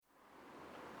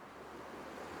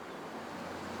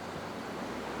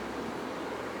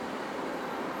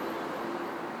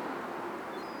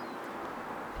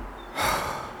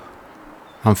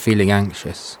I'm feeling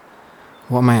anxious.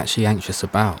 What am I actually anxious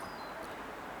about?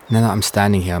 Now that I'm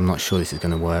standing here, I'm not sure this is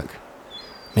going to work.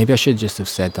 Maybe I should just have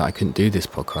said that I couldn't do this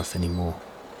podcast anymore.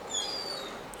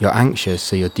 You're anxious,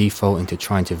 so you're defaulting to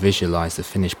trying to visualize the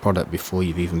finished product before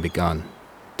you've even begun.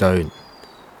 Don't.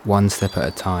 One step at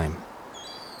a time.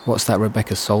 What's that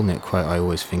Rebecca Solnit quote I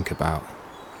always think about?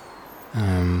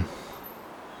 I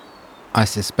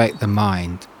suspect the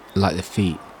mind, like the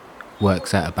feet,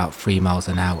 works at about 3 miles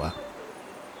an hour.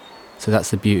 So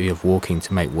that's the beauty of walking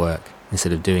to make work,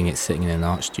 instead of doing it sitting in an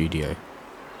art studio.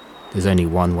 There's only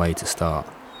one way to start.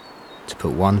 To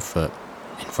put one foot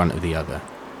in front of the other.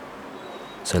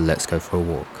 So let's go for a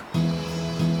walk.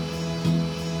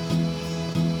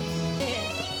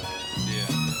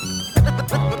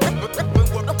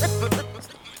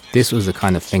 This was the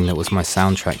kind of thing that was my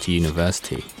soundtrack to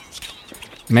university.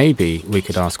 Maybe we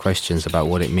could ask questions about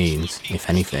what it means, if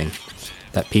anything,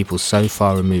 that people so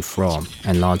far removed from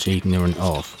and largely ignorant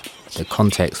of the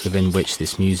context within which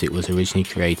this music was originally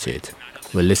created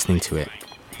were listening to it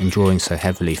and drawing so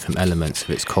heavily from elements of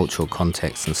its cultural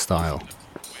context and style.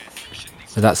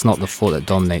 But that's not the thought that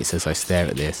dominates as I stare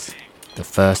at this, the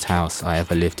first house I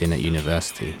ever lived in at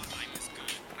university.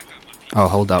 Oh,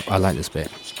 hold up, I like this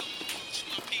bit.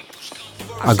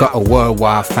 I got a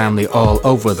worldwide family all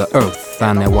over the earth,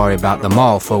 and they worry about them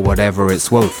all for whatever it's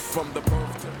worth.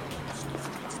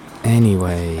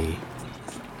 Anyway,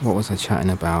 what was I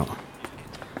chatting about?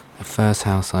 The first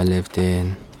house I lived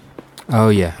in. Oh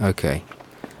yeah, okay.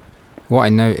 What I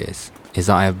notice is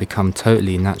that I have become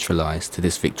totally naturalised to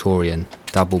this Victorian,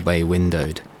 double bay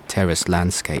windowed, terraced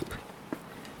landscape.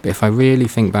 But if I really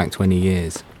think back 20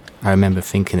 years, I remember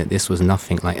thinking that this was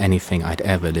nothing like anything I'd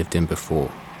ever lived in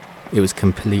before. It was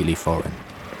completely foreign.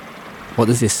 What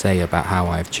does this say about how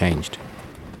I have changed?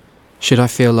 Should I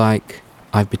feel like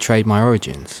I've betrayed my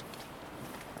origins?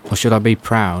 Or should I be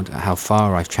proud at how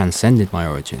far I've transcended my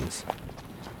origins?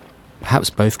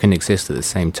 Perhaps both can exist at the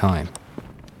same time.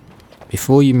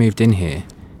 Before you moved in here,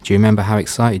 do you remember how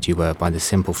excited you were by the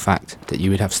simple fact that you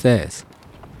would have stairs?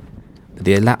 But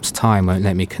the elapsed time won't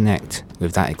let me connect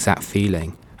with that exact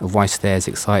feeling of why stairs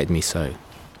excited me so.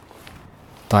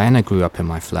 Diana grew up in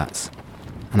my flats,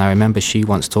 and I remember she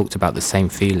once talked about the same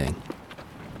feeling.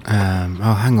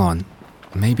 Oh, hang on.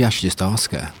 Maybe I should just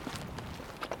ask her.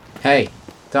 Hey,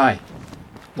 Di,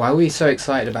 why were you so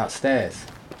excited about stairs?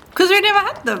 Because we never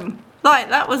had them. Like,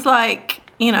 that was like,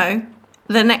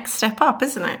 the next step up,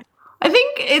 isn't it? I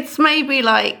think it's maybe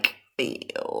like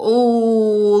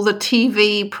all the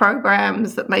TV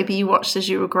programs that maybe you watched as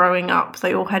you were growing up.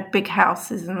 They all had big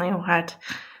houses and they all had...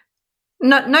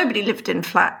 nobody lived in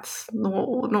flats,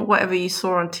 nor whatever you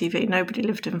saw on TV. Nobody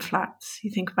lived in flats. You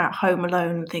think about Home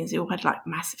Alone and things, they all had like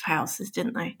massive houses,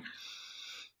 didn't they?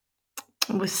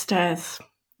 With stairs.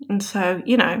 And so,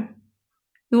 you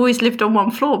always lived on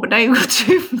one floor, but now you've got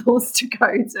 2 floors to go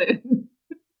to.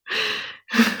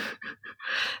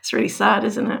 It's really sad,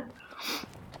 isn't it?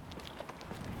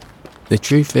 The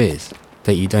truth is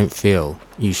that you don't feel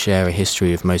you share a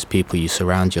history with most people you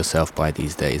surround yourself by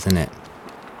these days, isn't it?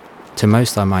 To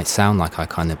most, I might sound like I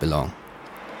kind of belong.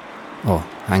 Oh,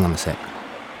 hang on a sec.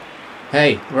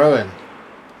 Hey, Rowan,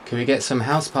 can we get some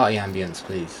house party ambience,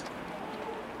 please?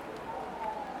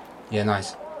 Yeah,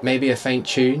 nice. Maybe a faint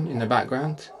tune in the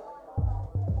background?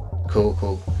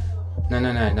 Cool. No,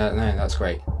 that's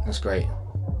great. That's great.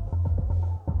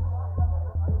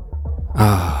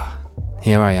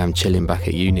 Here I am chilling back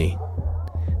at uni.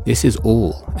 This is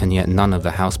all, and yet none of the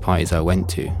house parties I went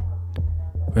to.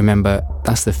 Remember,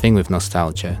 that's the thing with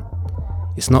nostalgia.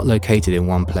 It's not located in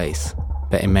one place,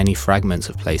 but in many fragments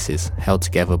of places held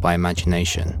together by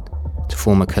imagination to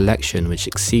form a collection which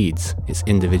exceeds its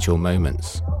individual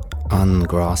moments.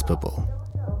 Ungraspable.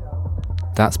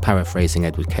 That's paraphrasing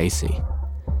Edward Casey.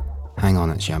 Hang on,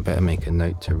 actually, I better make a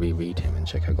note to reread him and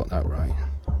check I got that right.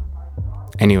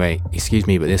 Anyway, excuse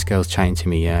me, but this girl's chatting to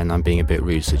me, and I'm being a bit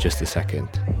rude, so just a second.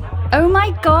 Oh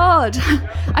my god!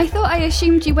 I thought I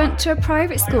assumed you went to a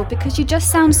private school because you just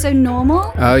sound so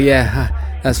normal. Oh yeah,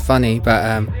 that's funny,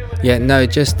 but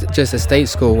just a state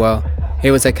school. Well, it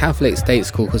was a Catholic state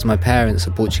school because my parents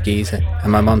are Portuguese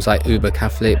and my mum's like uber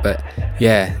Catholic, but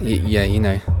yeah,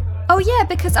 Oh yeah,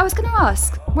 because I was going to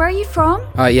ask, where are you from?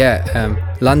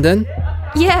 London?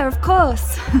 Yeah, of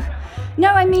course. No,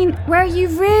 I mean, where are you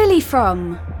really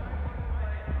from?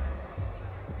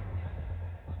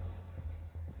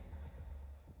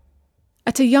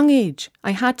 At a young age,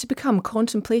 I had to become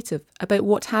contemplative about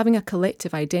what having a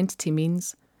collective identity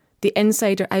means. The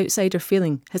insider-outsider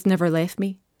feeling has never left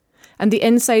me. And the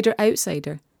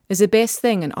insider-outsider is the best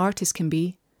thing an artist can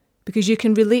be, because you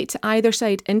can relate to either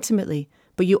side intimately,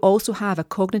 but you also have a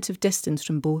cognitive distance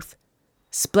from both.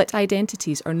 Split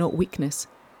identities are not weakness,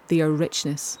 they are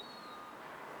richness.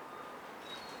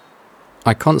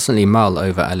 I constantly mull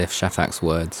over Alif Shafak's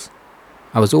words.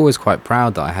 I was always quite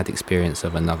proud that I had experience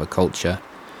of another culture,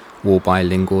 wore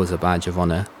bilingual as a badge of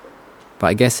honour, but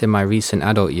I guess in my recent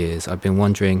adult years I've been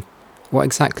wondering what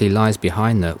exactly lies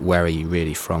behind the "where are you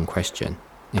really from" question,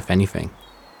 if anything.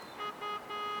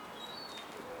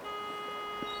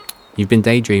 You've been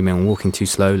daydreaming and walking too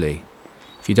slowly.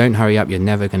 If you don't hurry up, you're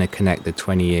never going to connect the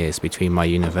 20 years between my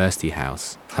university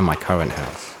house and my current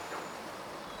house.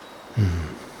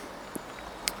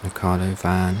 Ricardo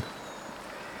Van.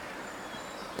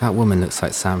 That woman looks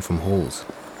like Sam from Halls.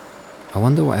 I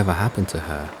wonder whatever happened to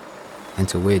her. And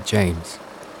to Weird James.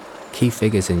 Key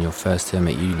figures in your first term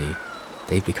at uni,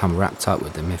 they've become wrapped up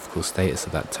with the mythical status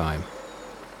of that time.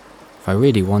 If I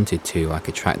really wanted to, I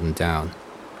could track them down,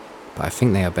 but I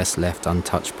think they are best left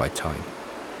untouched by time.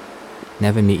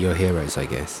 Never meet your heroes, I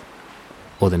guess,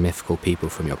 or the mythical people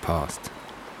from your past.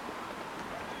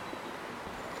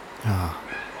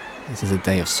 This is a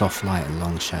day of soft light and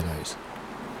long shadows.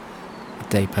 A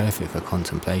day perfect for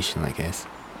contemplation, I guess,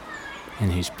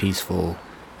 and whose peaceful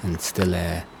and still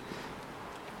air,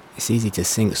 it's easy to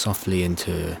sink softly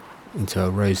into a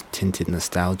rose-tinted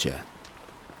nostalgia.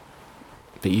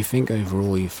 But you think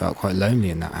overall you felt quite lonely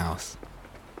in that house.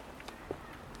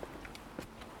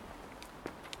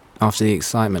 After the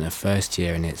excitement of first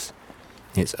year and its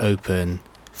open,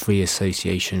 free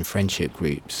association friendship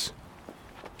groups,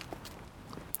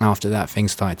 after that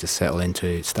things started to settle into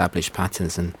established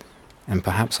patterns and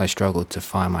perhaps I struggled to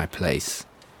find my place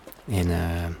in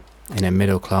a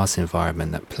middle class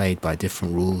environment that played by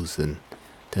different rules than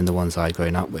the ones I'd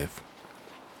grown up with.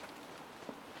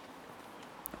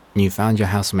 You found your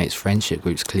housemates' friendship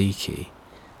groups cliquey,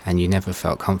 and you never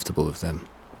felt comfortable with them.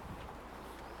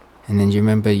 And then you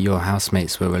remember your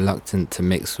housemates were reluctant to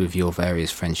mix with your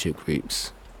various friendship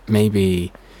groups.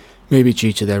 Maybe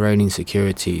due to their own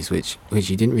insecurities, which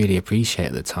you didn't really appreciate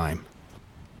at the time.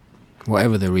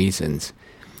 Whatever the reasons,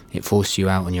 it forced you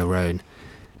out on your own,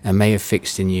 and may have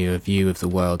fixed in you a view of the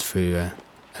world through a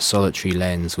solitary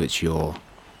lens which your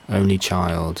only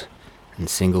child and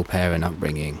single parent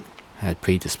upbringing had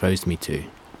predisposed me to.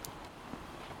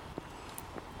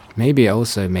 Maybe it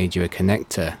also made you a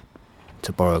connector,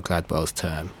 to borrow Gladwell's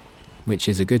term, which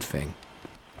is a good thing.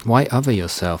 Why other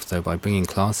yourself, though, by bringing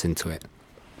class into it?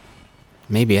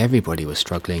 Maybe everybody was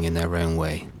struggling in their own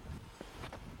way.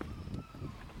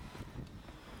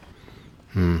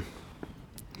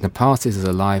 The past is as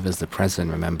alive as the present,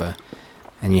 remember,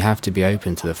 and you have to be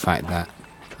open to the fact that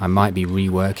I might be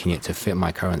reworking it to fit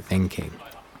my current thinking.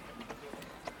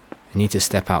 You need to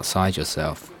step outside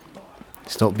yourself.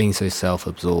 Stop being so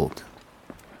self-absorbed.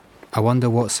 I wonder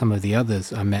what some of the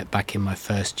others I met back in my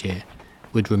first year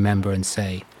would remember and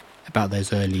say about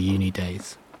those early uni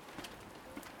days.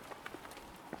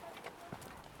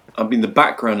 I mean, the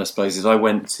background, I suppose, is I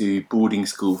went to boarding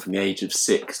school from the age of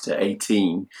 6 to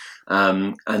 18.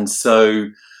 And so,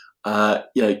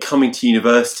 coming to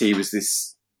university was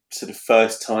this sort of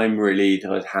first time really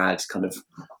that I'd had kind of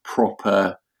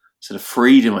proper sort of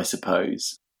freedom, I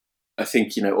suppose. I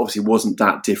think, obviously wasn't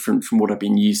that different from what I've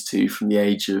been used to from the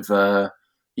age of,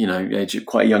 age of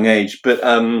quite a young age. But,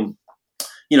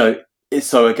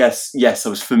 so I guess, yes, I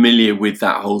was familiar with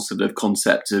that whole sort of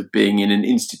concept of being in an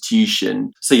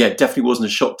institution. So yeah, it definitely wasn't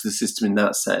a shock to the system in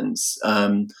that sense.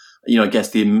 I guess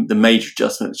the major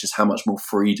adjustment was just how much more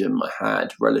freedom I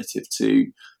had relative to,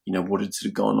 what had sort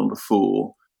of gone on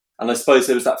before. And I suppose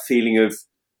there was that feeling of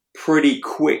pretty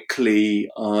quickly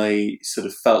I sort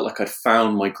of felt like I'd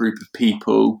found my group of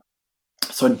people.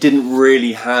 So I didn't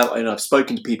really have, I've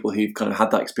spoken to people who've kind of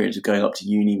had that experience of going up to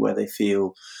uni where they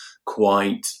feel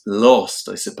quite lost,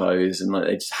 I suppose, and like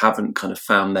they just haven't kind of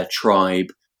found their tribe.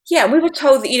 Yeah, we were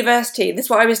told that university, this is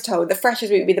what I was told, the freshers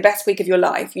week would be the best week of your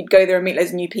life. You'd go there and meet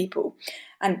loads of new people.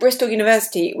 And Bristol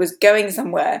University was going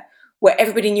somewhere where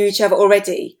everybody knew each other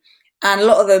already. And a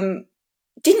lot of them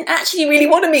didn't actually really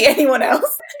want to meet anyone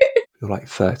else. You're like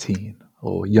 13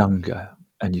 or younger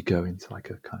and you go into like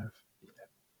a kind of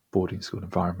boarding school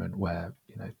environment where,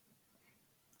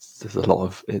 there's a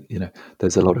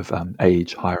lot of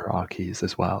age hierarchies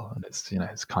as well, and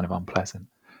it's kind of unpleasant.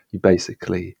 You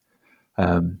basically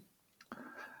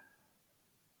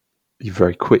you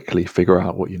very quickly figure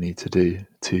out what you need to do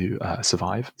to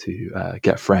survive, to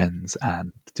get friends,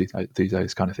 and do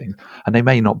those kind of things. And they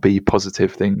may not be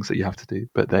positive things that you have to do,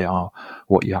 but they are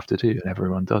what you have to do, and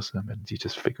everyone does them, and you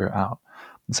just figure it out.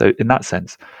 And so, in that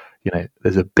sense,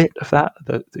 there's a bit of that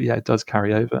it does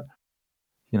carry over.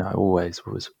 I always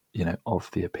was, of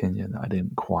the opinion that I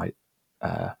didn't quite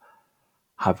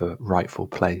have a rightful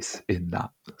place in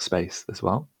that space as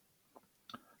well,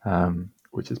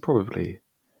 which is probably,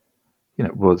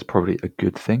 was probably a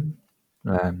good thing.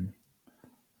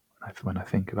 When I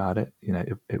think about it,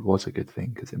 it was a good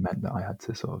thing because it meant that I had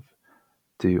to sort of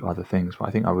do other things. But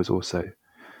I think I was also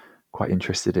quite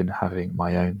interested in having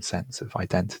my own sense of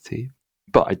identity.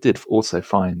 But I did also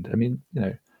find,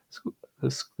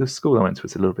 the school I went to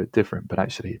was a little bit different, but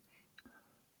actually,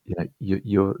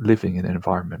 you're living in an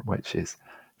environment which is,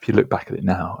 if you look back at it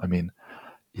now,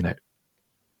 there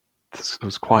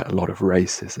was quite a lot of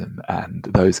racism and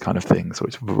those kind of things,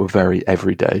 which were very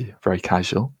everyday, very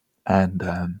casual. And,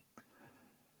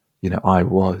 I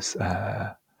was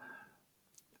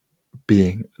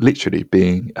being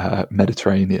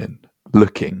Mediterranean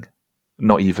looking,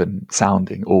 not even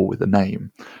sounding or with a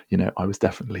name. I was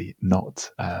definitely not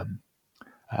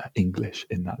English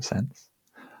in that sense.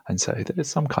 And so there's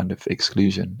some kind of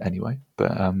exclusion anyway.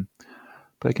 But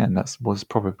again, that was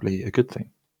probably a good thing.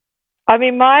 I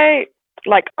mean, my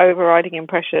overriding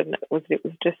impression was it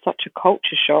was just such a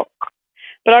culture shock.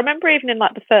 But I remember even in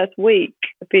the first week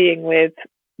being with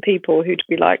people who'd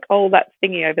be like, oh, that's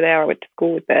thingy over there, I went to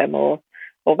school with them, or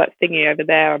that's thingy over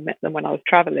there, I met them when I was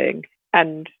travelling.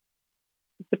 And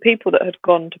the people that had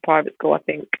gone to private school, I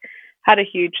think, had a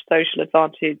huge social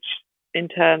advantage in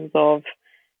terms of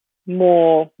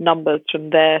more numbers from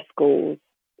their schools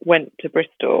went to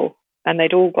Bristol, and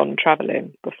they'd all gone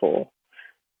travelling before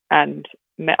and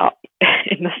met up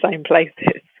in the same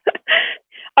places.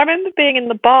 I remember being in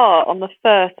the bar on the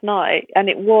first night, and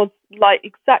it was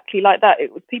exactly like that.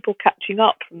 It was people catching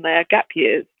up from their gap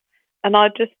years, and I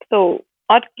just thought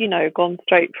I'd gone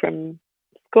straight from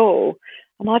school,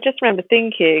 and I just remember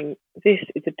thinking this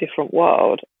is a different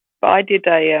world. But I did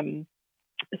a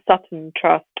Sutton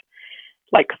Trust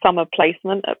summer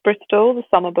placement at Bristol the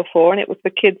summer before, and it was for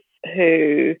kids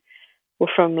who were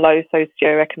from low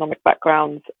socioeconomic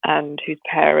backgrounds and whose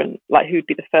parents, who'd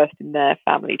be the first in their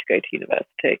family to go to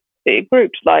university. It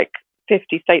grouped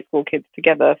 50 state school kids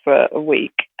together for a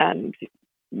week, and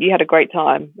you had a great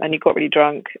time, and you got really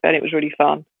drunk, and it was really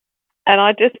fun. And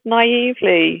I just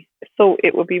naively thought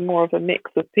it would be more of a mix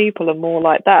of people and more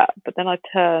like that. But then I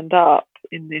turned up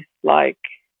in this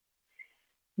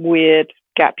weird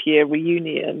gap year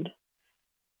reunion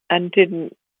and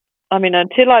didn't.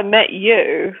 Until I met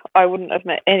you, I wouldn't have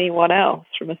met anyone else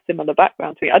from a similar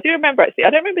background to me. I do remember, actually, I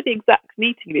don't remember the exact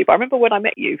meeting of you, but I remember when I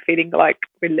met you feeling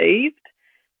relieved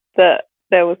that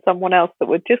there was someone else that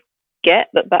would just get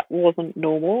that wasn't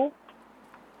normal.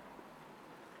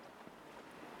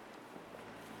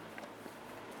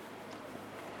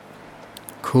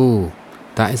 Cool.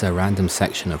 That is a random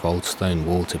section of old stone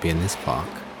wall to be in this park.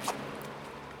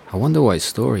 I wonder what its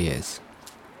story is.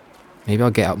 Maybe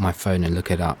I'll get out my phone and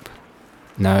look it up.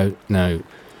 No.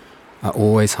 I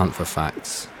always hunt for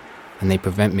facts, and they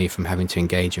prevent me from having to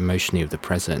engage emotionally with the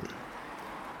present.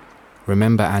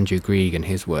 Remember Andrew Grieg and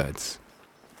his words.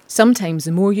 Sometimes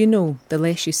the more you know, the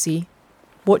less you see.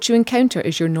 What you encounter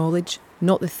is your knowledge,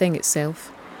 not the thing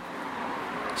itself.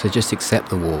 So just accept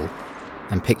the wall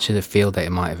and picture the field that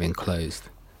it might have enclosed.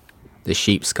 The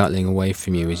sheep scuttling away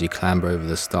from you as you clamber over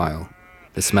the stile.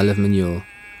 The smell of manure,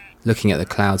 looking at the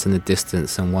clouds in the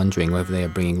distance and wondering whether they are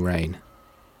bringing rain.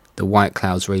 The white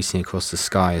clouds racing across the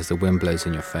sky as the wind blows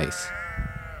in your face.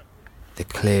 The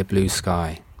clear blue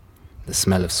sky, the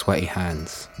smell of sweaty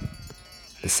hands.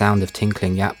 The sound of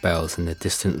tinkling yak bells and the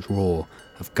distant roar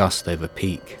of gust over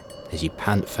peak as you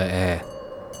pant for air.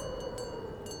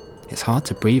 It's hard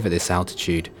to breathe at this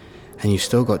altitude, and you've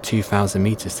still got 2,000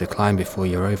 metres to climb before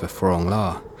you're over Forong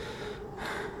La.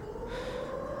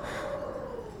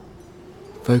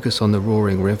 Focus on the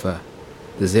roaring river,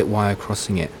 the zip wire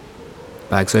crossing it.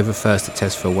 Bags over first to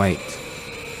test for weight.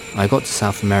 I got to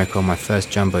South America on my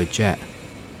first jumbo jet.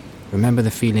 Remember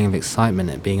the feeling of excitement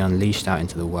at being unleashed out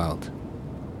into the world.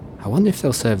 I wonder if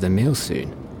they'll serve the meal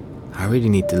soon. I really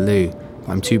need the loo, but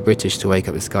I'm too British to wake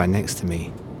up this guy next to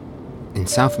me. In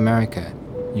South America,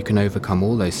 you can overcome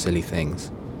all those silly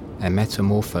things and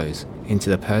metamorphose into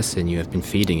the person you have been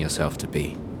feeding yourself to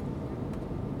be.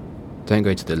 Don't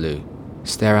go to the loo.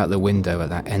 Stare out the window at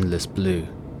that endless blue.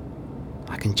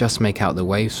 I can just make out the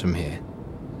waves from here.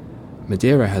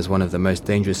 Madeira has one of the most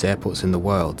dangerous airports in the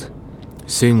world.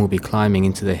 Soon we'll be climbing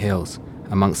into the hills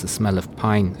amongst the smell of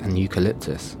pine and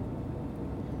eucalyptus.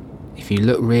 If you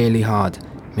look really hard,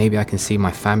 maybe I can see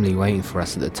my family waiting for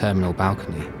us at the terminal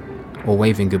balcony, or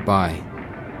waving goodbye.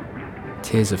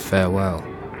 Tears of farewell.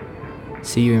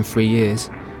 See you in 3 years,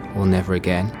 or never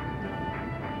again.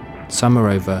 Summer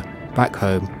over, back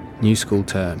home, new school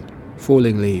term,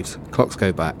 falling leaves, clocks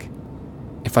go back.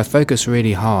 If I focus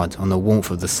really hard on the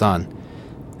warmth of the sun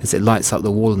as it lights up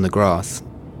the wall and the grass,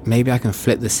 maybe I can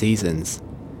flip the seasons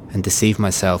and deceive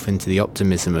myself into the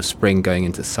optimism of spring going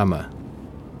into summer.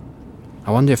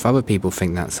 I wonder if other people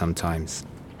think that sometimes.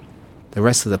 The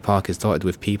rest of the park is dotted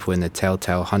with people in the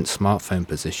telltale hunt smartphone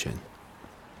position.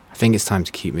 I think it's time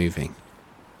to keep moving.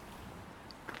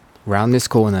 Round this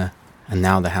corner, and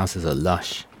now the houses are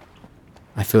lush.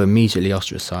 I feel immediately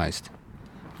ostracised.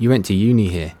 You went to uni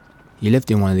here. You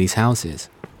lived in one of these houses.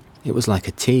 It was like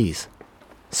a tease.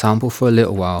 Sample for a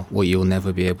little while what you'll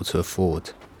never be able to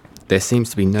afford. There seems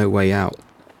to be no way out.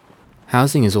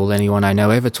 Housing is all anyone I know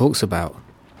ever talks about.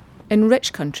 In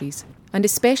rich countries, and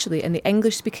especially in the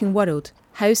English-speaking world,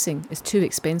 housing is too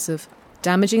expensive,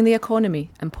 damaging the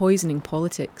economy and poisoning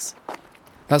politics.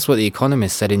 That's what The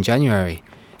Economist said in January.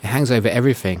 It hangs over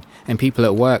everything, and people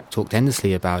at work talked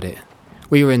endlessly about it.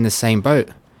 We were in the same boat.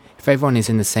 If everyone is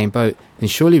in the same boat, then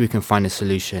surely we can find a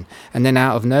solution. And then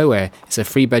out of nowhere, it's a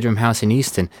 3-bedroom house in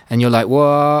Easton, and you're like,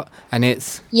 what? And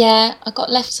it's... Yeah, I got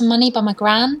left some money by my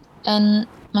gran, and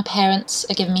my parents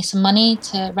are giving me some money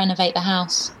to renovate the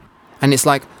house. And it's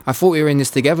like, I thought we were in this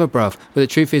together, bruv, but the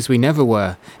truth is we never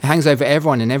were. It hangs over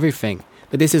everyone and everything.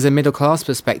 But this is a middle-class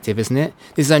perspective, isn't it?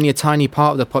 This is only a tiny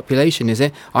part of the population, is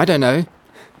it? I don't know.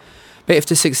 But if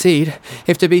to succeed,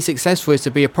 if to be successful is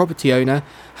to be a property owner,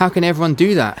 how can everyone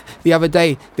do that? The other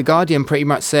day, The Guardian pretty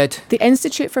much said... The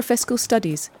Institute for Fiscal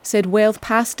Studies said wealth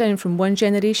passed down from one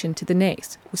generation to the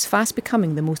next was fast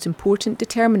becoming the most important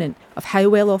determinant of how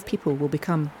well-off people will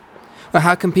become. But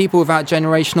how can people without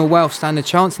generational wealth stand a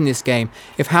chance in this game?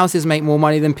 If houses make more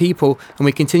money than people, and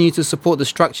we continue to support the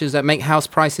structures that make house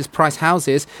prices price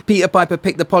houses, Peter Piper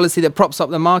picked the policy that props up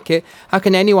the market, how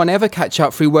can anyone ever catch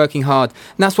up through working hard?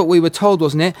 And that's what we were told,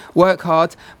 wasn't it? Work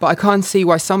hard. But I can't see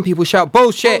why some people shout,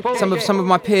 bullshit! Some of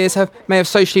my peers may have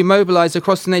socially mobilised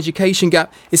across an education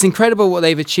gap. It's incredible what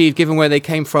they've achieved given where they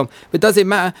came from. But does it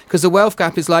matter? Because the wealth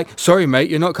gap is like, sorry mate,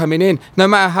 you're not coming in. No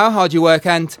matter how hard you work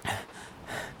and...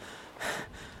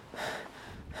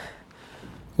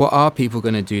 What are people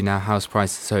going to do now house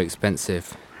prices are so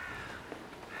expensive?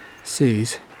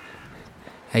 Suze,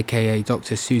 aka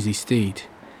Dr. Susie Steed,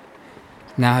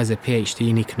 now has a PhD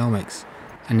in economics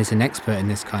and is an expert in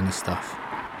this kind of stuff.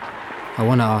 I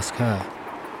want to ask her.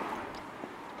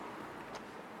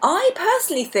 I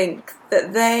personally think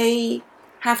that they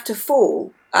have to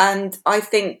fall, and I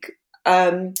think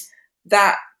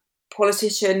that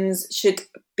politicians should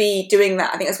be doing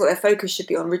that. I think that's what their focus should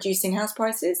be on, reducing house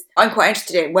prices. I'm quite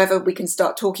interested in whether we can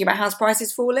start talking about house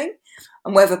prices falling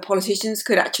and whether politicians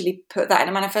could actually put that in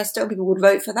a manifesto and people would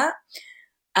vote for that.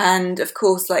 And of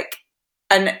course,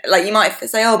 you might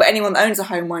say, oh, but anyone that owns a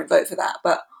home won't vote for that.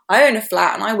 But I own a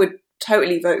flat and I would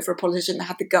totally vote for a politician that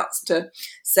had the guts to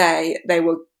say they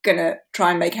were going to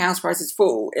try and make house prices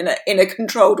fall in a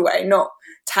controlled way, not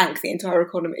tank the entire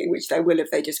economy, which they will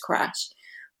if they just crash.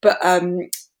 But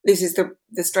this is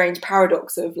the strange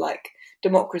paradox of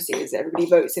democracy, is everybody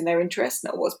votes in their interest,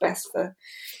 not what's best for,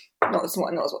 not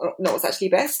what's actually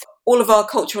best. All of our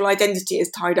cultural identity is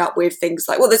tied up with things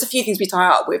like, well, there's a few things we tie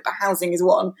up with, but housing is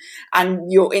one,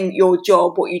 and your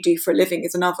job, what you do for a living,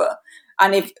 is another.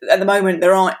 And if at the moment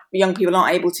young people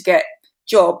aren't able to get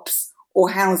jobs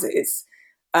or houses,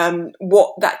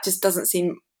 what that just doesn't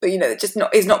seem. It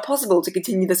is not possible to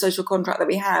continue the social contract that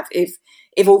we have if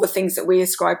all the things that we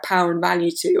ascribe power and value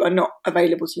to are not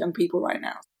available to young people right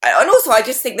now. And also, I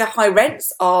just think that high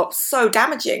rents are so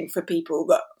damaging for people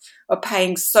that are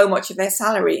paying so much of their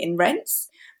salary in rents.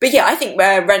 But yeah, I think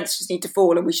rents just need to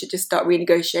fall, and we should just start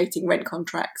renegotiating rent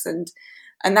contracts, and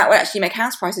that would actually make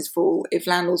house prices fall if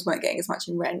landlords weren't getting as much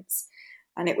in rents.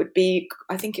 And I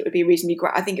think it would be reasonably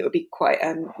great. I think it would be quite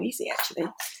easy, actually.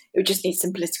 It would just need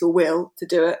some political will to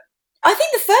do it. I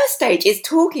think the first stage is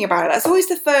talking about it. That's always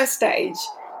the first stage.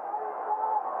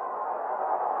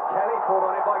 Kelly pulled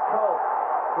on it by Cole.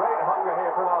 Great hunger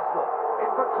here from Arsenal.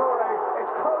 In for Toure.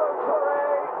 It's Kolo Toure.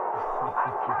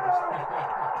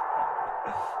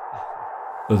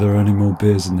 Are there any more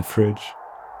beers in the fridge?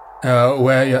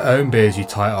 Wear your own beers, you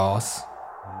tight arse.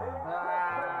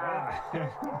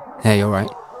 Hey, alright.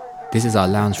 This is our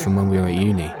lounge from when we were at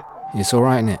uni. It's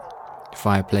alright, innit?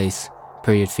 Fireplace,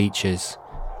 period features.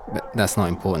 But that's not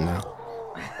important now.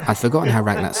 I'd forgotten how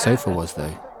rank that sofa was,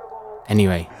 though.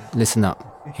 Anyway, listen up.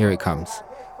 Here it comes.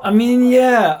 I mean,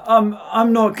 yeah,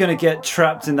 I'm not going to get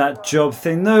trapped in that job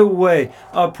thing. No way.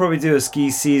 I'll probably do a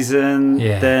ski season,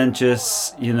 then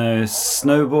just,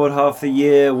 snowboard half the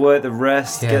year, work the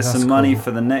rest, get some money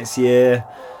for the next year.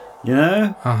 You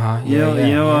know? You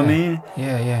know what I mean?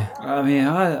 Yeah. I mean,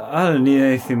 I don't need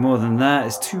anything more than that.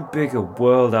 It's too big a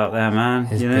world out there, man.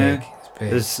 It's big.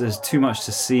 big. There's too much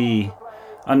to see.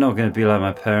 I'm not going to be like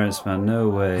my parents, man. No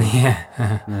way.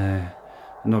 Yeah. No.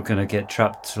 I'm not going to get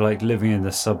trapped like living in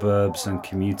the suburbs and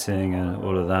commuting and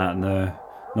all of that. No,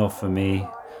 not for me.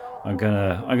 I'm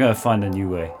gonna find a new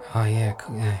way. Oh yeah,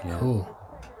 cool.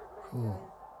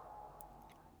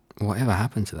 Whatever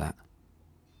happened to that?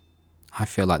 I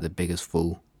feel like the biggest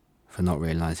fool for not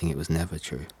realizing it was never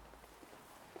true.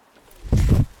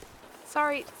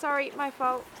 Sorry, my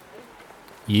fault.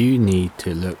 You need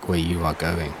to look where you are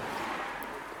going.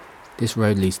 This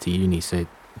road leads to uni, so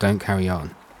don't carry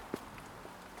on.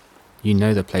 You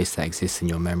know the place that exists in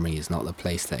your memory is not the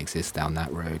place that exists down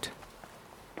that road.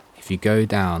 If you go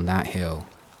down that hill,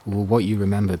 will what you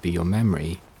remember be your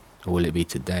memory, or will it be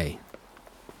today?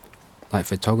 Like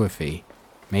photography,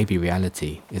 maybe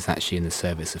reality is actually in the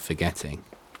service of forgetting,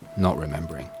 not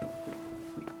remembering.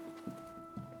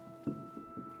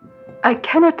 I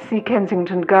cannot see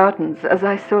Kensington Gardens as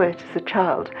I saw it as a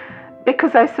child,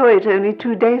 because I saw it only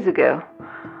 2 days ago,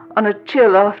 on a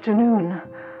chill afternoon,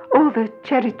 all the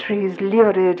cherry trees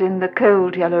lurid in the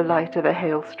cold yellow light of a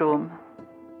hailstorm.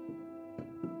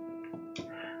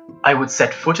 I would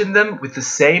set foot in them with the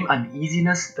same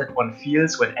uneasiness that one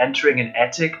feels when entering an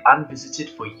attic unvisited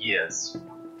for years.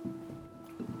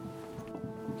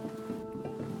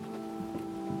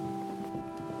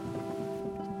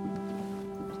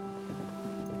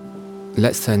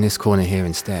 Let's turn this corner here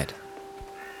instead.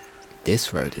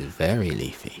 This road is very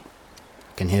leafy.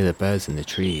 I can hear the birds in the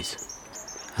trees.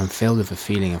 I'm filled with a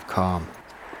feeling of calm.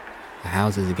 The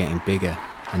houses are getting bigger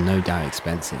and no doubt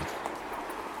expensive.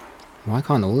 Why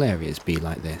can't all areas be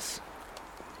like this?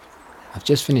 I've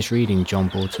just finished reading John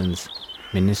Borton's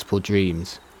Municipal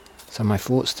Dreams, so my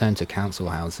thoughts turn to council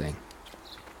housing.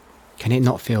 Can it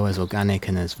not feel as organic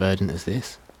and as verdant as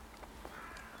this?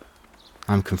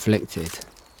 I'm conflicted.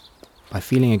 By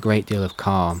feeling a great deal of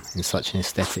calm in such an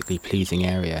aesthetically pleasing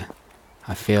area,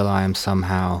 I feel I am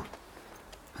somehow,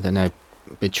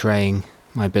 betraying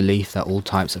my belief that all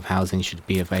types of housing should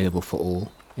be available for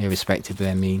all, irrespective of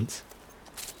their means.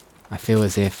 I feel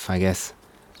as if,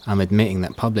 I'm admitting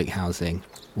that public housing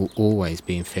will always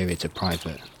be inferior to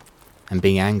private, and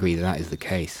being angry that is the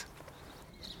case.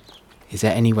 Is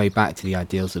there any way back to the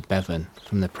ideals of Bevan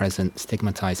from the present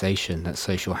stigmatisation that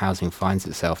social housing finds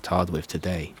itself tarred with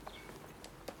today?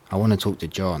 I want to talk to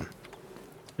John.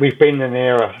 We've been in an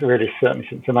era, really certainly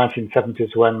since the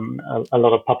 1970s, when a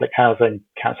lot of public housing,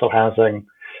 council housing,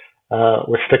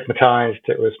 was stigmatised,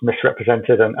 it was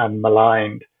misrepresented and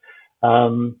maligned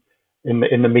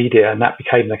in the media, and that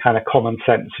became the kind of common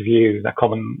sense view,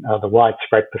 the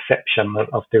widespread perception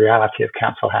of the reality of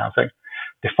council housing,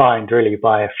 defined really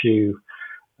by a few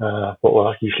what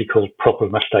were usually called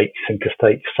problem estates, sink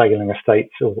estates, failing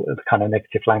estates, or the kind of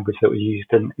negative language that was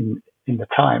used in the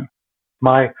time.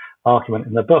 My argument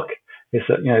in the book is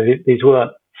that these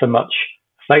weren't so much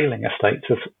failing estates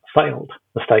as failed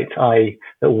estates, i.e.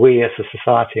 that we as a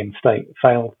society and state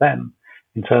failed them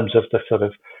in terms of the sort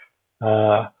of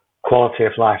quality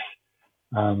of life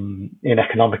in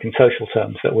economic and social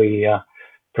terms that we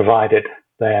provided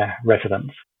their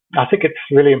residents. I think it's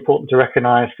really important to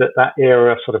recognise that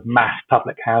era of sort of mass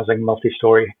public housing,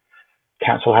 multi-storey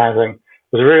council housing,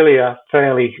 was really a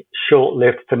fairly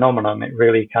short-lived phenomenon. It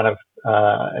really kind of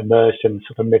emerged in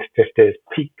sort of mid-50s,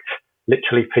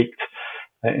 literally peaked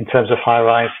in terms of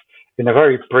high-rise in a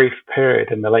very brief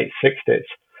period in the late 60s.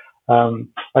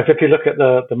 Like if you look at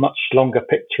the much longer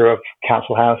picture of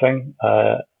council housing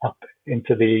up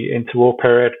into the interwar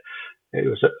period, it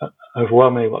was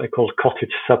overwhelmingly what they called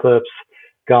cottage suburbs,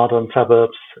 garden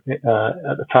suburbs at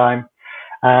the time.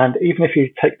 And even if you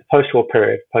take the post-war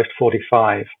period,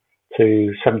 post-45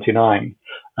 to 79,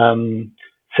 64%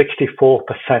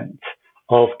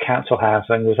 of council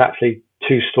housing was actually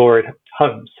two-storied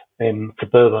homes in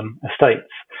suburban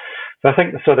estates. So I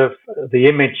think the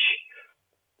image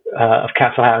of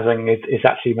council housing is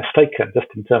actually mistaken just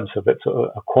in terms of its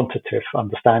a quantitative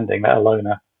understanding, let alone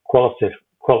a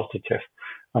qualitative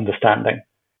understanding.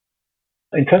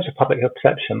 In terms of public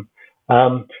perception,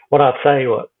 what I'd say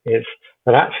is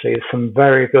that actually there's some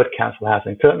very good council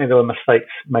housing. Certainly there were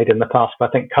mistakes made in the past, but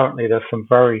I think currently there's some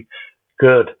very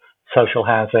good social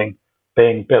housing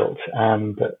being built.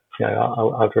 And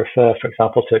I'd refer, for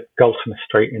example, to Goldsmith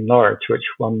Street in Norwich, which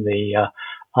won the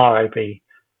RAB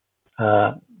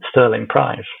Sterling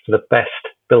Prize for the best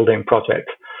building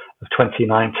project of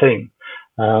 2019.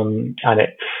 And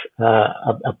it's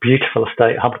a beautiful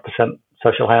estate, 100%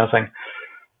 social housing.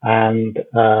 And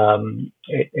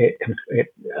it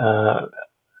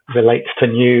relates to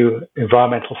new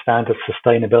environmental standards,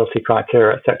 sustainability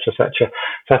criteria, etc., etc.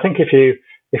 So I think if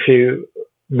you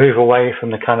move away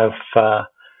from the kind of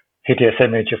hideous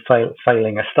image of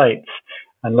failing estates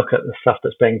and look at the stuff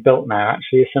that's being built now,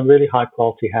 actually is some really high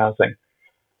quality housing.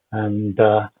 And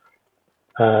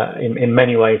in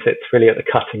many ways, it's really at the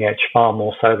cutting edge, far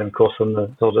more so than, of course, on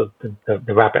the sort of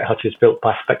the rabbit hutches built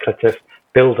by speculative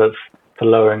builders for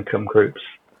lower income groups.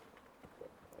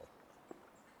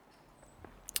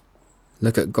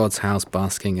 Look at God's house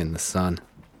basking in the sun.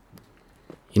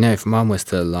 You know, if Mum was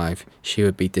still alive, she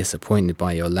would be disappointed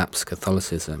by your lapsed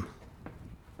Catholicism.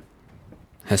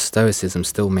 Her stoicism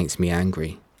still makes me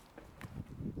angry.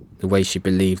 The way she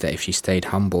believed that if she stayed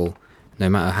humble, no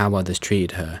matter how others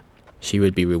treated her, she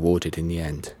would be rewarded in the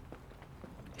end.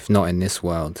 If not in this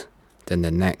world, then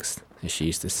the next, as she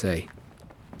used to say.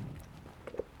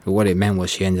 But what it meant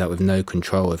was she ended up with no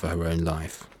control over her own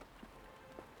life.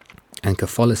 And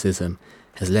Catholicism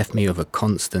has left me with a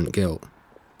constant guilt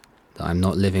that I'm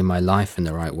not living my life in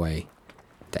the right way,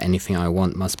 that anything I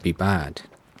want must be bad.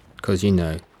 Because, you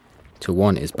know, to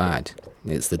want is bad,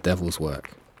 it's the devil's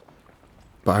work.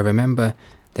 But I remember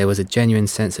there was a genuine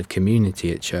sense of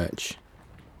community at church,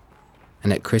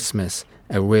 and at Christmas,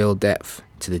 a real depth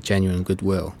to the genuine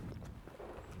goodwill.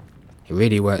 It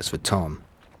really works for Tom.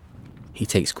 He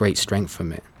takes great strength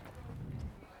from it.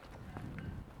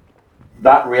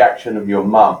 That reaction of your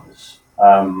mum's,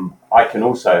 I can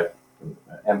also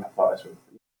empathise with.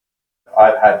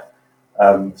 I've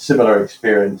had similar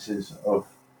experiences of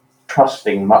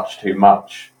trusting much too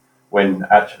much when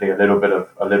actually a little bit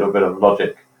of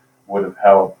logic would have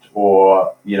helped,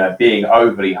 or being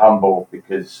overly humble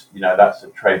because that's a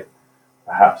trait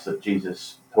perhaps that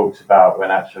Jesus talks about, when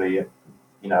actually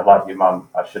like your mum,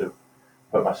 I should have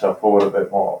put myself forward a bit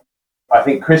more. I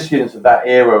think Christians of that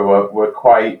era were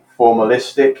quite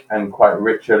formalistic and quite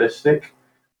ritualistic.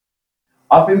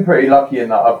 I've been pretty lucky in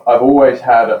that I've always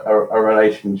had a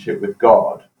relationship with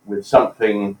God, with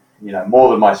something more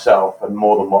than myself and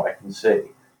more than what I can see.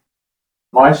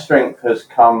 My strength has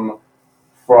come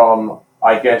from,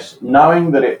 I guess,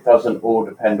 knowing that it doesn't all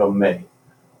depend on me,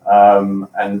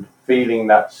 and feeling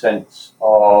that sense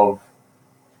of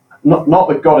not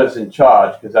that God is in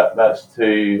charge, because that's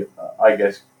too, I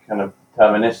guess, kind of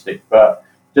deterministic, but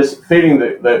just feeling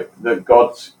that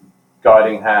God's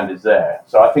guiding hand is there.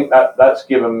 So I think that's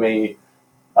given me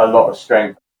a lot of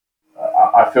strength.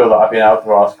 I feel that I've been able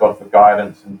to ask God for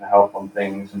guidance and for help on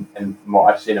things, and from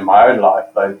what I've seen in my own life,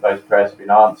 those prayers have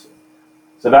been answered.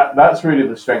 So that's really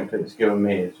the strength that it's given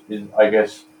me, is I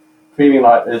guess feeling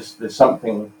like there's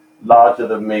something larger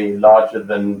than me, larger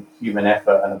than human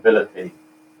effort and ability,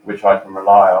 which I can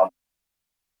rely on.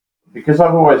 Because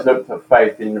I've always looked at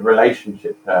faith in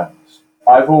relationship terms,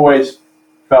 I've always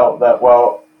felt that,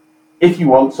 well, if you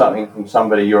want something from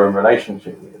somebody you're in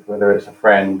relationship with, whether it's a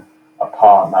friend, a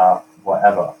partner,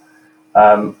 whatever,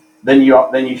 then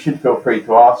you should feel free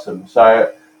to ask them.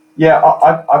 So, yeah,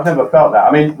 I've never felt that.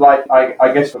 I mean, like,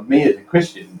 I guess for me as a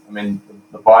Christian, I mean,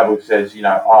 the Bible says,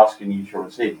 ask and you shall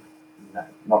receive.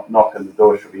 Knock and the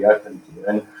door shall be opened to you.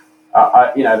 And,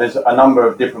 there's a number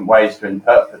of different ways to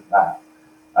interpret that.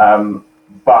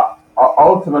 But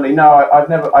ultimately, no, I've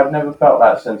never felt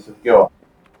that sense of guilt.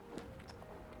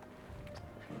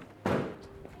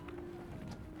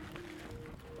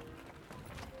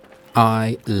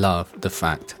 I love the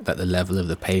fact that the level of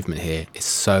the pavement here is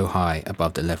so high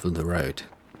above the level of the road.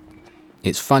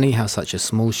 It's funny how such a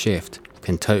small shift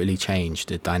can totally change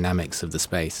the dynamics of the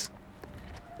space.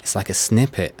 It's like a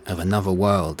snippet of another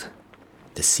world,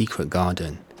 the secret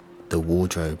garden, the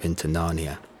wardrobe into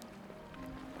Narnia.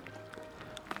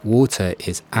 Water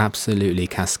is absolutely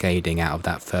cascading out of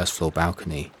that first floor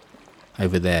balcony,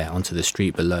 over there onto the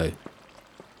street below.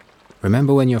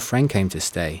 Remember when your friend came to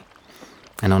stay?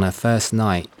 And on her first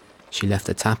night, she left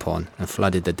the tap on and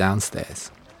flooded the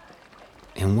downstairs.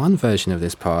 In one version of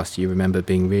this past, you remember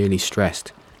being really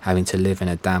stressed, having to live in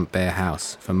a damp, bare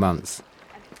house for months,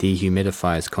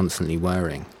 dehumidifiers constantly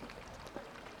whirring.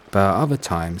 But at other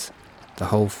times, the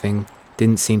whole thing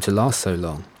didn't seem to last so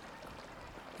long.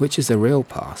 Which is the real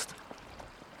past?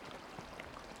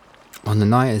 On the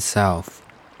night itself,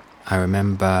 I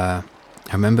remember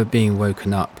being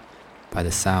woken up by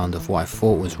the sound of what I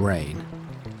thought was rain.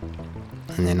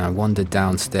 And then I wandered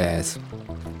downstairs,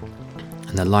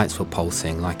 and the lights were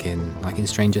pulsing like in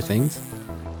Stranger Things.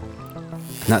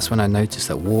 And that's when I noticed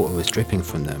that water was dripping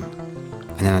from them.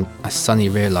 And then I suddenly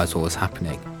realised what was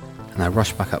happening, and I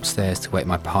rushed back upstairs to wake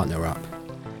my partner up.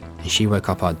 And she woke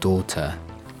up our daughter,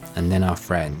 and then our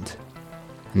friend.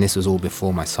 And this was all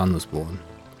before my son was born.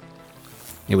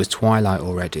 It was twilight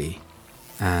already,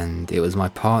 and it was my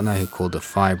partner who called the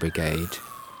fire brigade.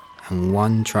 And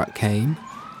one truck came,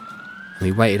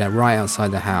 We waited right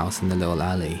outside the house in the little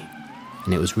alley,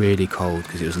 and it was really cold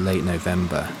because it was late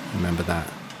November. Remember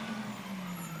that?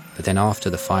 But then after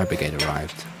the fire brigade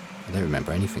arrived, I don't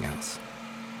remember anything else.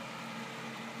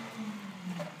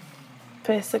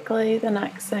 Basically, the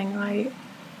next thing I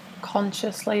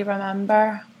consciously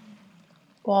remember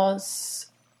was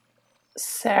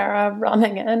Sarah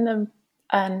running in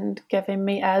and giving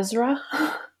me Ezra.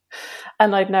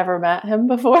 And I'd never met him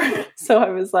before. So I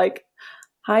was like,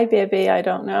 hi, baby, I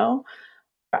don't know.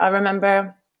 I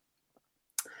remember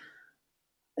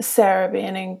Sarah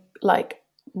being like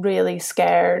really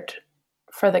scared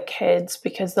for the kids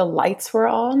because the lights were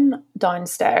on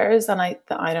downstairs, and I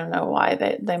don't know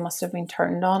why they must have been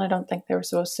turned on. I don't think they were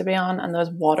supposed to be on, and there was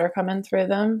water coming through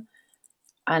them.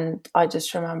 And I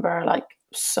just remember like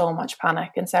so much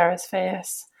panic in Sarah's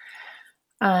face.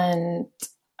 And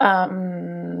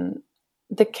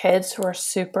the kids were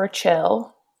super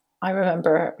chill. I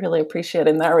remember really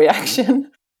appreciating their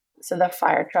reaction. So the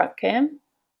fire truck came.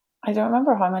 I don't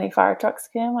remember how many fire trucks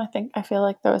came. I feel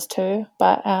like there was 2,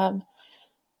 but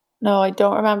no, I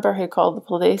don't remember who called the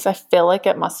police. I feel like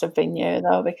it must have been you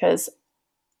though, because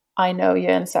I know you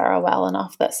and Sarah well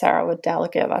enough that Sarah would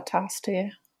delegate that task to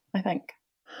you, I think.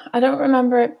 I don't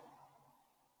remember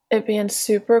it being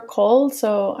super cold,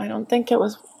 so I don't think it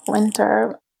was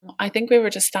winter. I think we were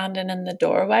just standing in the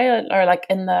doorway or like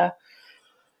in the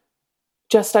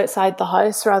just outside the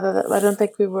house rather than I don't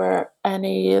think we were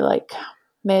any like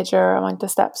major amount of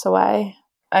steps away.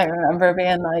 I remember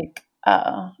being like,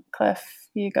 Cliff,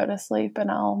 you go to sleep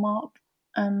and I'll mop.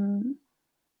 And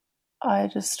I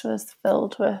just was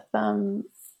filled with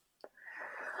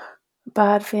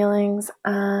bad feelings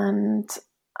and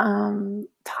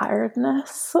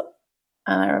tiredness.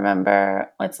 And I remember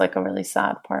it's like a really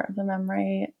sad part of the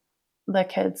memory. The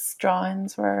kids'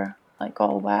 drawings were like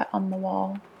all wet on the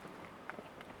wall.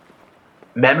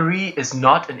 Memory is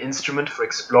not an instrument for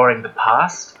exploring the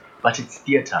past, but it's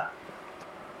theatre.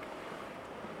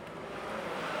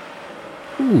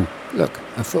 Ooh, look,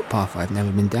 a footpath I've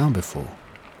never been down before.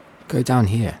 Go down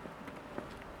here.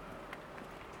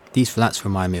 These flats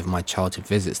remind me of my childhood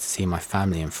visits to see my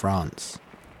family in France.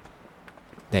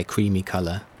 Their creamy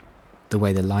colour, the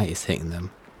way the light is hitting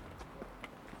them,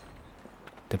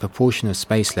 the proportion of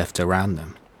space left around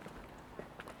them.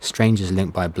 Strangers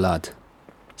linked by blood,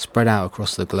 spread out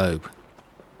across the globe.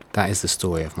 That is the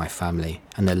story of my family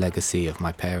and the legacy of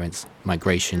my parents'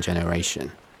 migration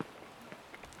generation.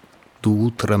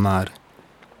 Do ultramar,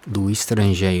 do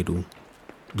estrangeiro,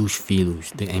 dos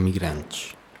filhos de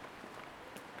emigrantes.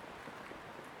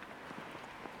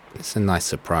 It's a nice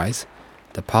surprise.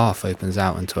 The path opens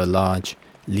out into a large,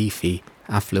 leafy,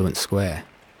 affluent square.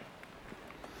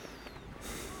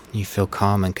 You feel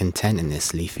calm and content in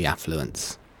this leafy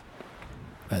affluence.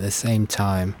 But at the same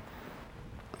time,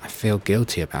 I feel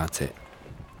guilty about it.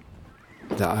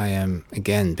 That I am,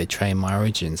 again, betraying my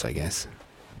origins, I guess.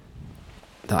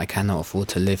 That I cannot afford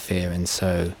to live here, and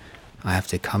so I have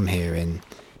to come here in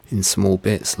small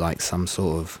bits like some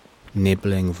sort of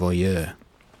nibbling voyeur.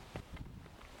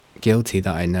 Guilty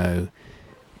that I know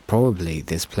probably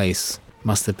this place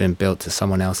must have been built to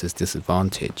someone else's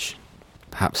disadvantage,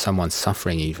 perhaps someone's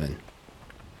suffering even.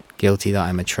 Guilty that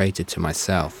I'm a traitor to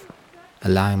myself,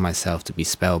 allowing myself to be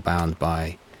spellbound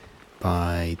by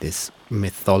this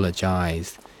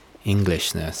mythologized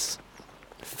Englishness,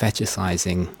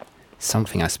 fetishizing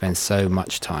something I spend so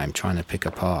much time trying to pick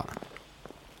apart.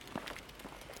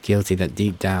 Guilty that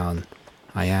deep down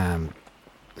I am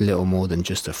little more than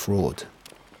just a fraud.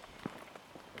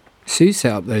 Sue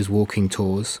set up those walking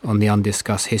tours on the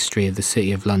undiscussed history of the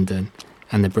City of London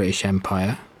and the British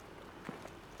Empire.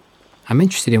 I'm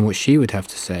interested in what she would have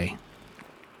to say.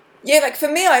 Yeah, like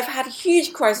for me, I've had a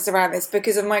huge crisis around this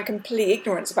because of my complete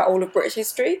ignorance about all of British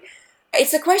history.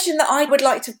 It's a question that I would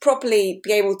like to properly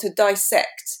be able to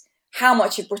dissect how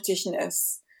much of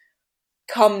Britishness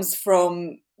comes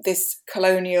from this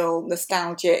colonial,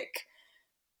 nostalgic,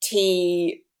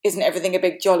 tea, isn't everything a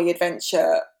big jolly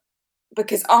adventure?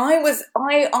 Because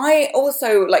I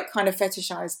also like kind of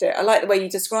fetishized it. I like the way you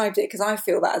described it because I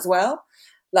feel that as well.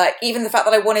 Like even the fact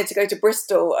that I wanted to go to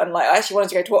Bristol and like I actually wanted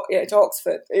to go to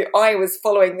Oxford, I was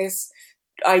following this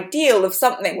ideal of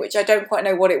something which I don't quite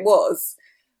know what it was.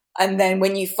 And then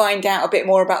when you find out a bit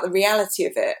more about the reality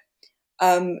of it,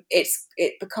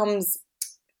 it becomes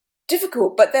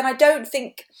difficult. But then I don't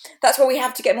think that's where we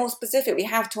have to get more specific. We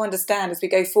have to understand as we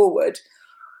go forward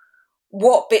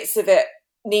what bits of it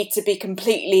need to be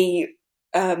completely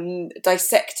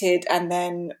dissected and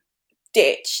then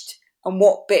ditched, and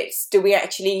what bits do we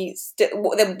actually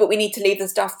but we need to leave the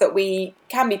stuff that we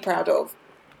can be proud of.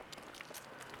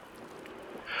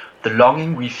 The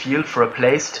longing we feel for a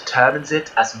place determines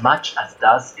it as much as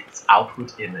does its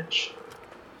outward image.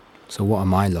 So what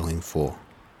am I longing for?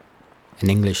 An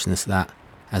Englishness that,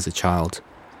 as a child,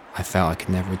 I felt I could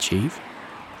never achieve?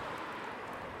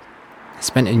 I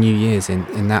spent a New Year's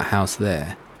in that house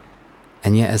there,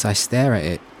 and yet as I stare at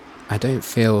it, I don't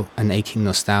feel an aching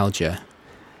nostalgia,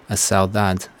 a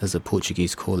saudade as the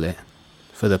Portuguese call it,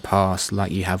 for the past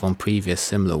like you have on previous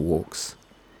similar walks.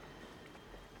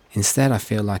 Instead, I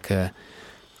feel like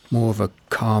more of a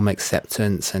calm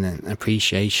acceptance and an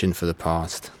appreciation for the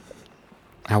past.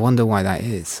 I wonder why that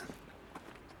is.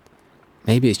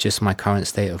 Maybe it's just my current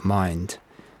state of mind,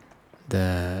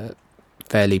 the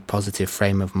fairly positive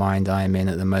frame of mind I am in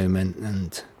at the moment,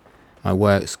 and my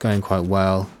work's going quite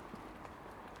well.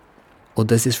 Or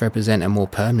does this represent a more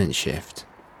permanent shift?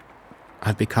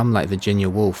 I've become like Virginia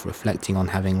Woolf, reflecting on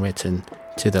having written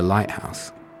To the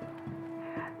Lighthouse.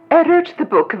 I wrote the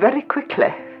book very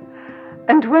quickly,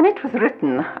 and when it was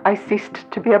written, I ceased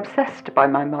to be obsessed by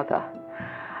my mother.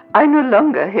 I no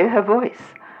longer hear her voice.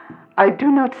 I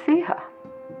do not see her.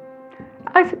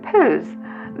 I suppose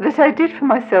that I did for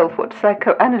myself what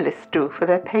psychoanalysts do for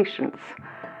their patients.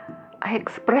 I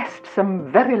expressed some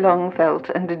very long-felt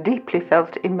and deeply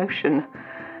felt emotion,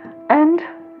 and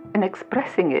in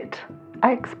expressing it,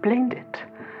 I explained it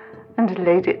and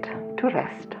laid it to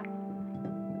rest.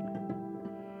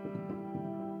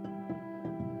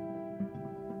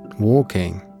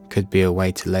 Walking could be a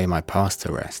way to lay my past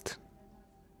to rest.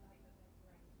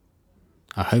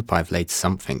 I hope I've laid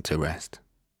something to rest.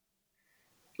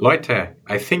 Leute,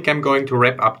 I think I'm going to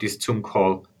wrap up this Zoom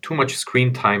call. Too much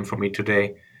screen time for me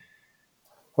today.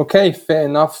 Okay, fair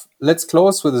enough. Let's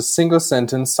close with a single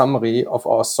sentence summary of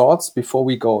our thoughts before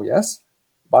we go, yes?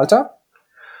 Walter?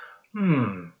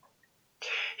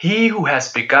 He who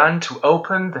has begun to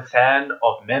open the fan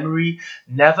of memory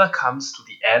never comes to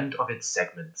the end of its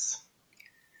segments.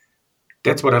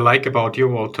 That's what I like about you,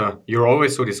 Walter. You're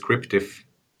always so descriptive.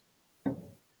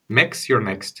 Max, you're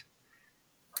next.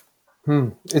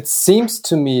 It seems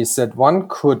to me that one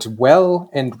could well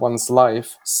end one's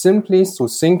life simply through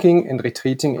thinking and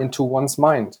retreating into one's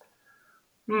mind.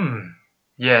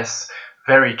 Yes,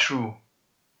 very true.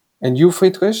 And you,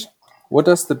 Friedrich? What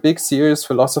does the big serious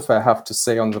philosopher have to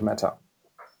say on the matter?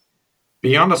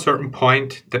 Beyond a certain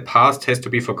point, the past has to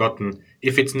be forgotten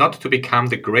if it's not to become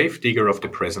the gravedigger of the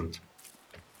present.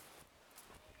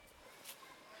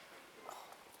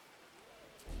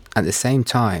 At the same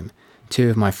time, 2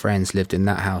 of my friends lived in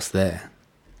that house there.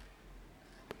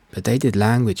 But they did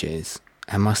languages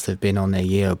and must have been on their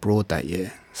year abroad that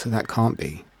year, so that can't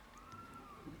be.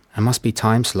 I must be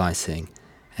time slicing,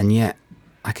 and yet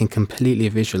I can completely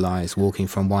visualize walking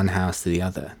from one house to the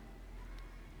other.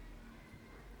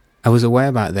 I was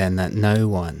aware back then that no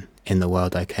one in the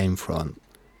world I came from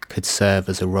could serve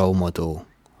as a role model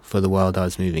for the world I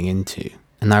was moving into.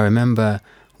 And I remember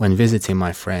when visiting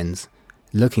my friends,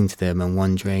 looking to them and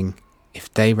wondering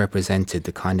if they represented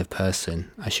the kind of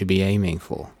person I should be aiming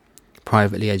for.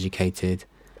 Privately educated,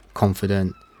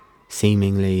 confident,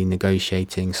 seemingly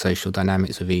negotiating social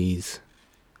dynamics with ease.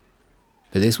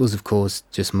 But this was, of course,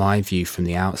 just my view from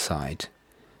the outside.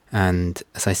 And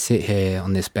as I sit here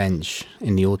on this bench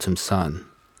in the autumn sun,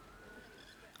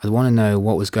 I'd want to know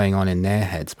what was going on in their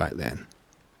heads back then.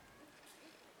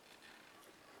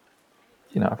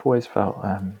 I've always felt,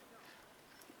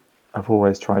 I've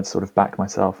always tried to sort of back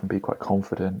myself and be quite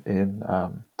confident in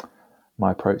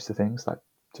my approach to things, like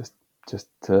just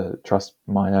to trust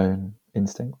my own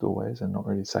instinct always and not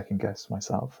really second guess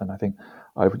myself. And I think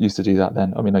I used to do that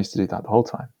then. I mean, I used to do that the whole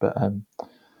time, but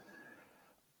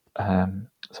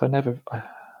so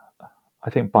I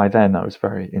think by then I was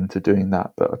very into doing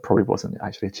that, but I probably wasn't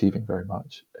actually achieving very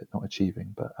much, not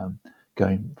achieving, but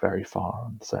going very far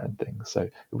on certain things. So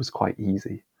it was quite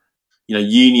easy.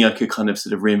 Uni, I could kind of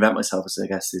sort of reinvent myself as, I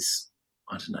guess, this,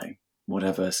 I don't know,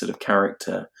 whatever sort of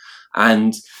character.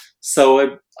 And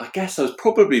so I guess I was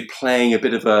probably playing a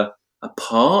bit of a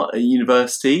part at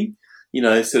university,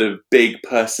 sort of big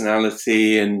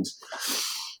personality. And,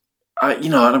 I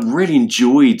really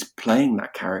enjoyed playing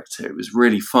that character. It was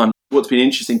really fun. What's been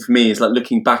interesting for me is like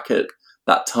looking back at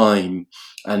that time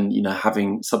and,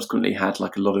 having subsequently had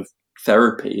like a lot of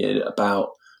therapy about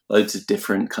loads of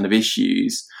different kind of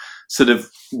issues, sort of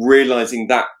realizing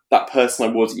that that person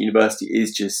I was at university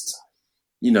is just,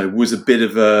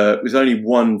 was only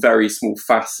one very small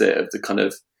facet of the kind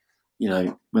of,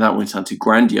 without wanting to sound too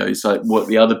grandiose, like what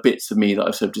the other bits of me that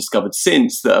I've sort of discovered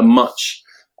since that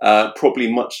are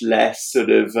probably much less sort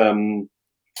of,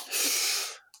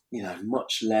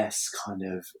 much less kind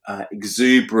of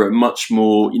exuberant, much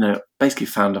more, basically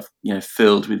found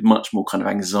filled with much more kind of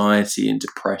anxiety and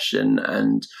depression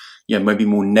and, maybe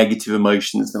more negative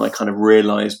emotions than I kind of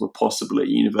realised were possible at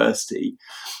university.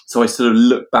 So I sort of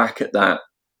look back at that,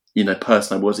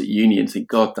 person I was at uni and think,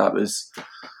 God, that was,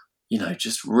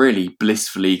 just really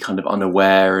blissfully kind of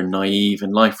unaware and naive,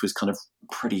 and life was kind of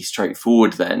pretty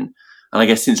straightforward then. And I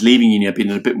guess since leaving uni, I've been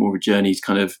on a bit more of a journey to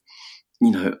kind of,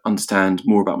 understand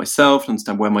more about myself,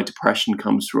 understand where my depression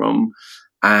comes from,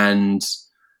 and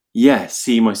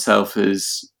see myself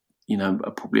as,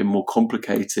 probably a more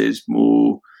complicated,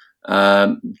 more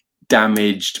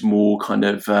damaged, more kind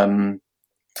of,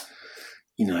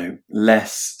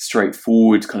 less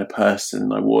straightforward kind of person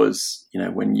than I was,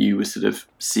 when you were sort of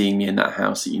seeing me in that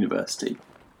house at university.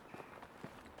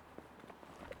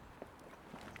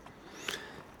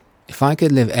 If I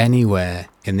could live anywhere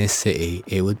in this city,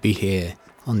 it would be here,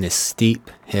 on this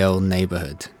steep hill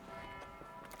neighbourhood.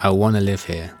 I want to live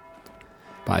here,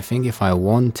 but I think if I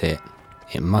want it,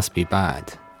 it must be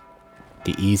bad.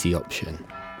 The easy option.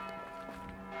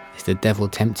 It's the devil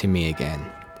tempting me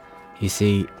again. You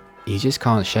see, you just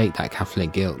can't shake that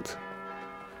Catholic guilt.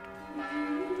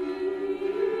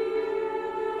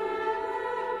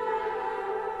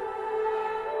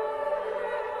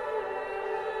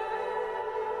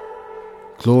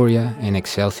 Gloria in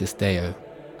excelsis Deo,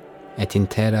 et in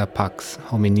terra pax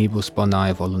hominibus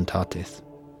bonae voluntatis.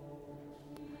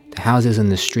 The houses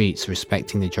and the streets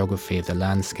respecting the geography of the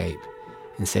landscape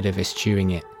instead of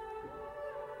eschewing it.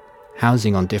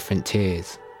 Housing on different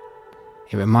tiers.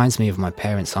 It reminds me of my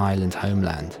parents' island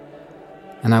homeland,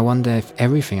 and I wonder if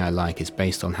everything I like is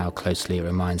based on how closely it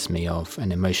reminds me of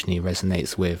and emotionally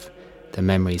resonates with the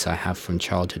memories I have from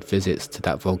childhood visits to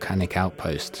that volcanic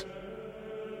outpost.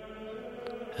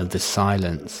 Of the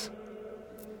silence,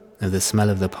 of the smell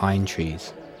of the pine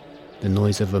trees, the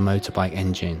noise of a motorbike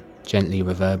engine gently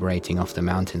reverberating off the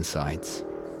mountainsides.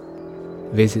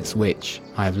 Visits which,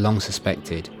 I have long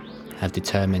suspected, have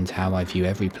determined how I view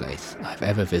every place I've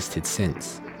ever visited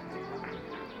since.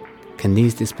 Can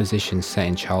these dispositions set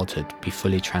in childhood be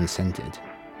fully transcended?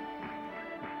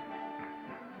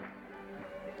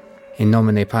 In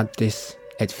nomine Patris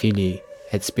et Filii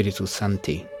et Spiritus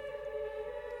Sancti.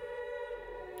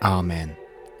 Amen.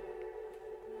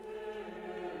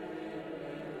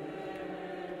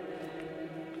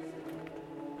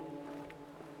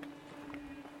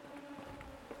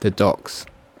 The docks.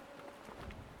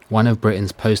 One of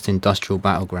Britain's post-industrial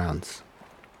battlegrounds.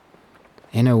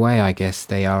 In a way, I guess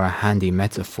they are a handy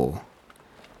metaphor.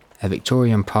 A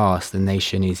Victorian past the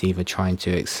nation is either trying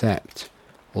to accept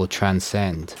or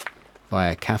transcend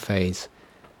via cafes,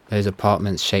 those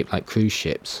apartments shaped like cruise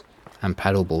ships, and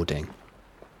paddleboarding.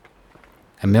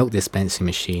 A milk dispensing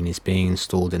machine is being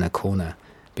installed in a corner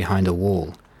behind a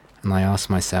wall, and I ask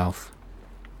myself,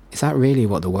 is that really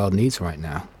what the world needs right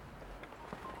now?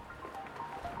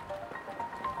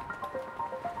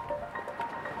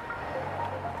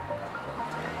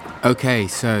 Okay,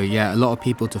 so a lot of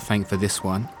people to thank for this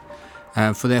one.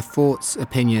 For their thoughts,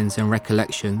 opinions and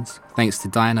recollections, thanks to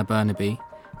Diana Burnaby,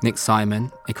 Nick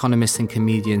Simon, economist and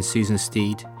comedian Susan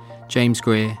Steed, James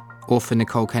Greer, author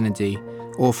Nicole Kennedy,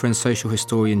 author and social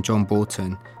historian John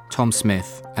Borton, Tom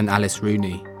Smith and Alice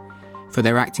Rooney. For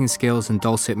their acting skills and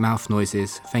dulcet mouth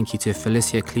noises, thank you to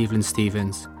Felicia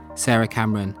Cleveland-Stevens, Sarah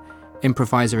Cameron,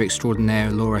 improviser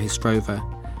extraordinaire Laura Histrova,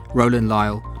 Roland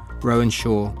Lyle, Rowan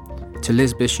Shaw, to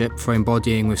Liz Bishop for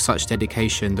embodying with such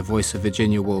dedication the voice of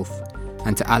Virginia Woolf,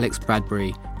 and to Alex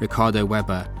Bradbury, Ricardo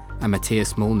Weber and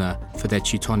Matthias Mullner for their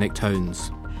Teutonic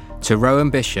tones. To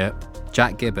Rowan Bishop,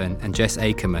 Jack Gibbon and Jess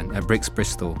Akerman at Bricks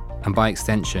Bristol, and by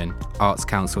extension, Arts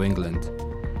Council England.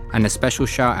 And a special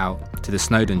shout out to the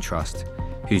Snowdon Trust,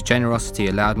 whose generosity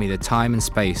allowed me the time and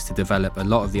space to develop a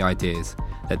lot of the ideas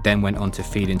that then went on to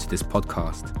feed into this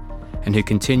podcast, and who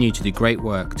continue to do great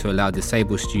work to allow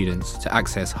disabled students to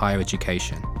access higher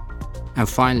education. And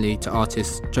finally, to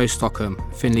artists Joe Stockham,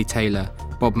 Finley Taylor,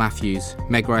 Bob Matthews,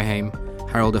 Meg Rahame,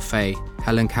 Harold Afey,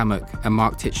 Helen Kammock and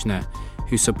Mark Titchener,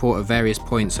 whose support at various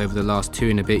points over the last 2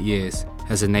 and a bit years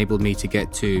has enabled me to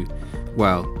get to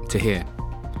here.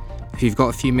 If you've got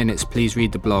a few minutes, please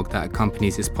read the blog that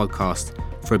accompanies this podcast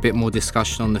for a bit more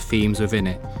discussion on the themes within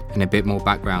it and a bit more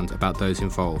background about those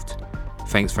involved.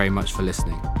 Thanks very much for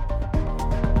listening.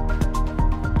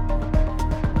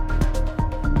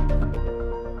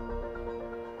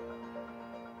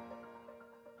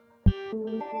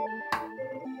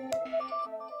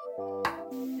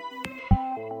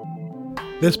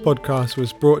 This podcast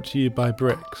was brought to you by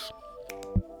Bricks.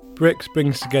 BRICS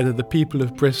brings together the people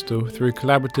of Bristol through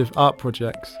collaborative art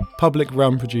projects, public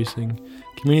realm producing,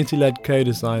 community-led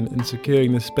co-design and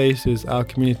securing the spaces our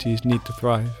communities need to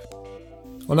thrive.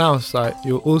 On our site,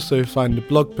 you'll also find a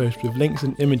blog post with links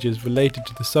and images related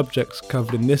to the subjects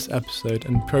covered in this episode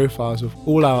and profiles of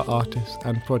all our artists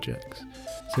and projects.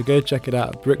 So go check it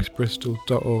out at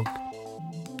bricsbristol.org.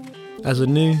 As a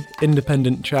new,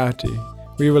 independent charity,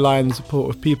 we rely on the support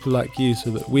of people like you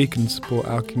so that we can support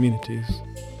our communities.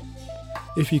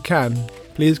 If you can,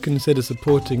 please consider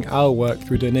supporting our work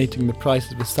through donating the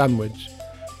price of a sandwich,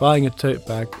 buying a tote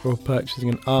bag or purchasing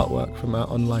an artwork from our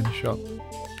online shop.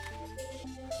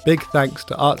 Big thanks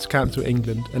to Arts Council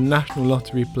England and National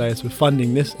Lottery Players for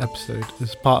funding this episode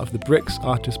as part of the BRICS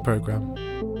Artist Programme.